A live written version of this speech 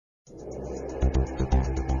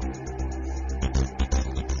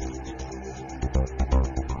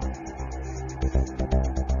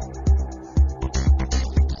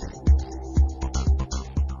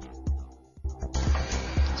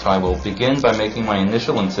I will begin by making my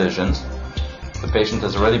initial incisions. The patient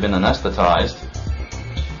has already been anesthetized.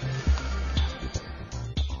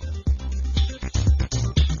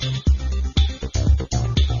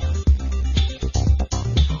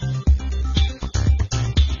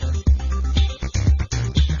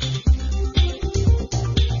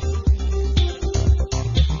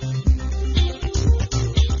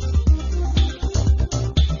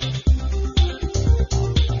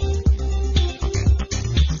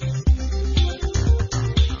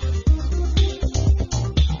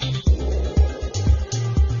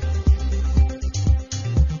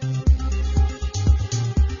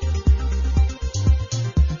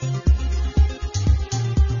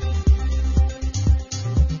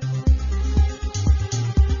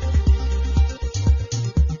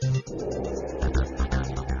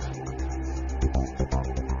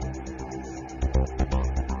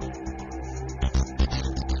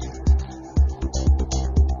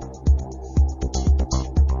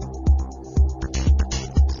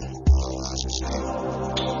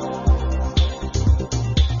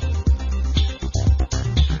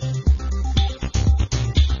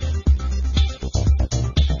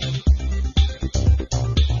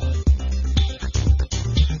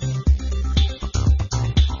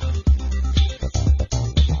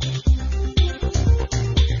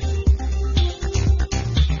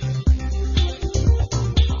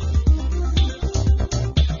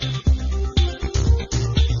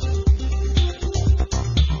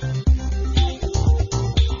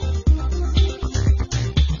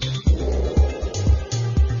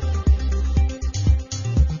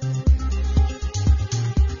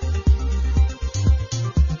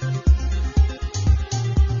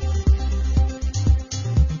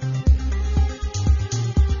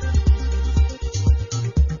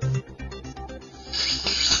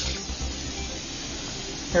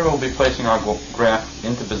 Here we'll be placing our graft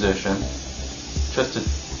into position just to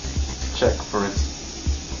check for its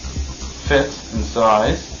fit and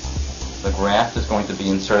size. The graft is going to be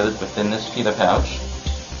inserted within this pita pouch.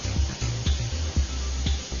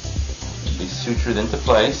 It'll be sutured into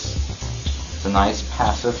place. It's a nice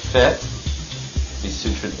passive fit. Be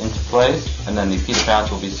sutured into place, and then the pita pouch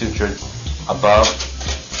will be sutured above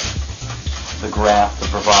the graft to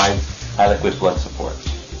provide adequate blood support.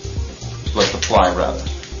 Blood supply, rather.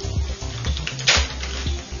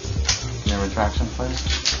 Retraction,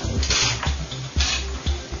 please.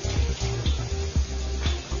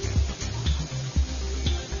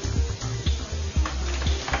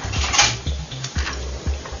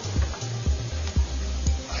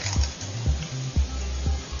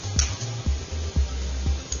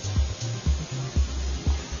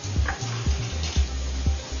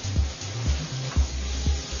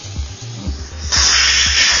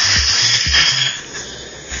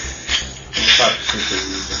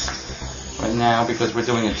 Right now, because we're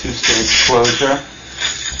doing a two-stage closure,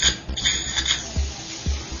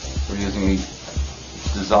 we're using a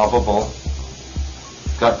dissolvable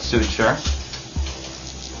gut suture.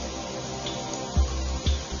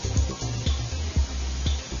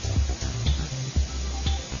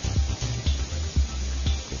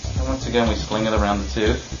 And once again, we sling it around the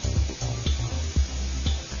tooth.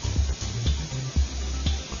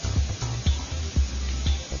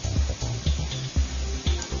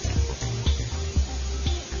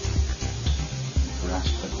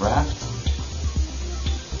 Graft.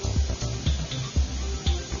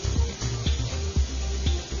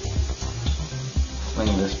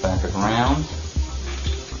 Sling this back around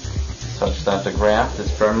such that the graft is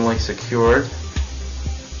firmly secured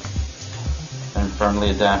and firmly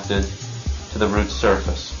adapted to the root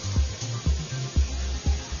surface.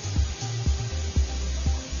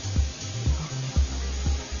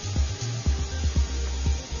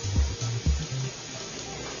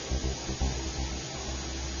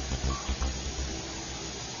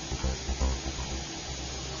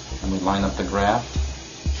 And we line up the graft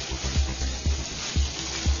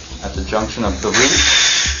at the junction of the root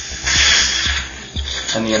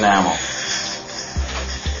and the enamel.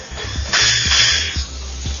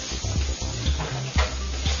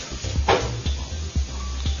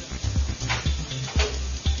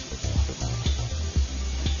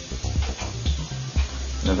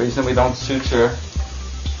 And the reason we don't suture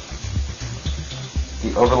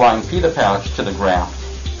the overlying pita pouch to the graft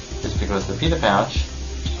is because the pita pouch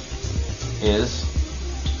is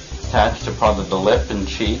attached to part of the lip and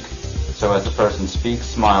cheek, so as the person speaks,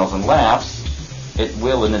 smiles, and laughs, it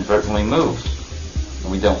will inadvertently move.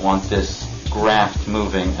 We don't want this graft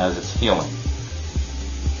moving as it's healing.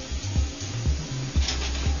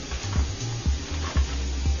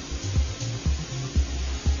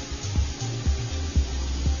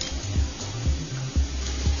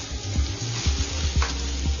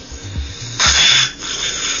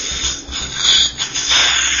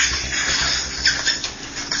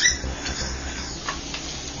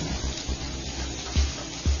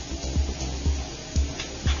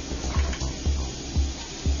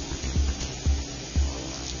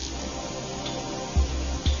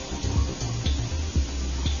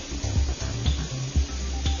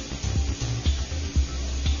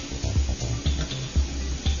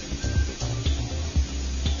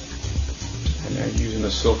 in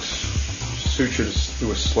the silk suture to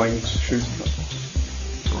do a sling shoot?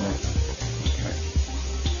 Correct. Okay.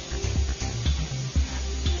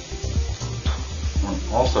 I'm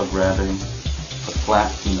also grabbing the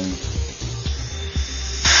flap from the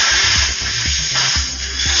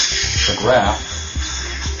graft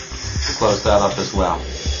to close that up as well.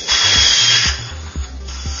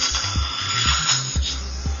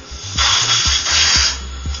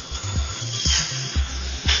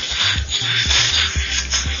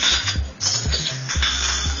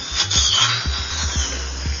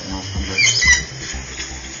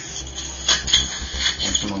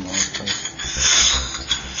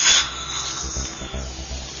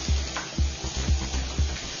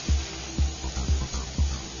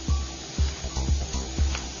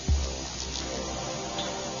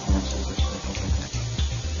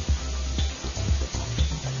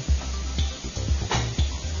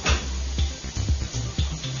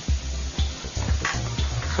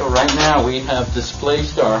 So right now we have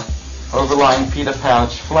displaced our overlying pita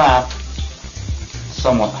pouch flap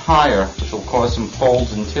somewhat higher, which will cause some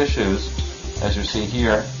folds in tissues. As you see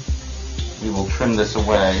here, we will trim this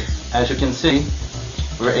away. As you can see,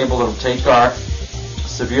 we're able to take our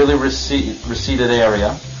severely receded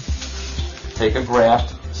area, take a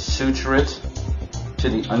graft, suture it to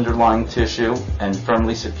the underlying tissue, and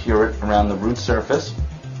firmly secure it around the root surface.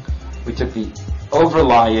 We took the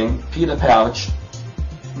overlying pita pouch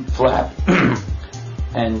flap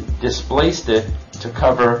and displaced it to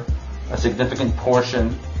cover a significant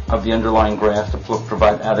portion of the underlying graft to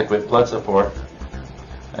provide adequate blood support.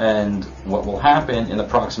 And what will happen in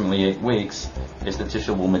approximately 8 weeks is the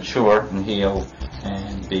tissue will mature and heal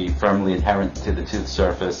and be firmly adherent to the tooth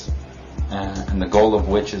surface, and the goal of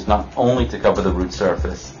which is not only to cover the root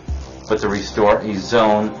surface, but to restore a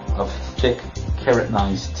zone of thick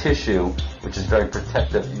keratinized tissue, which is very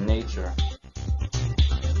protective in nature.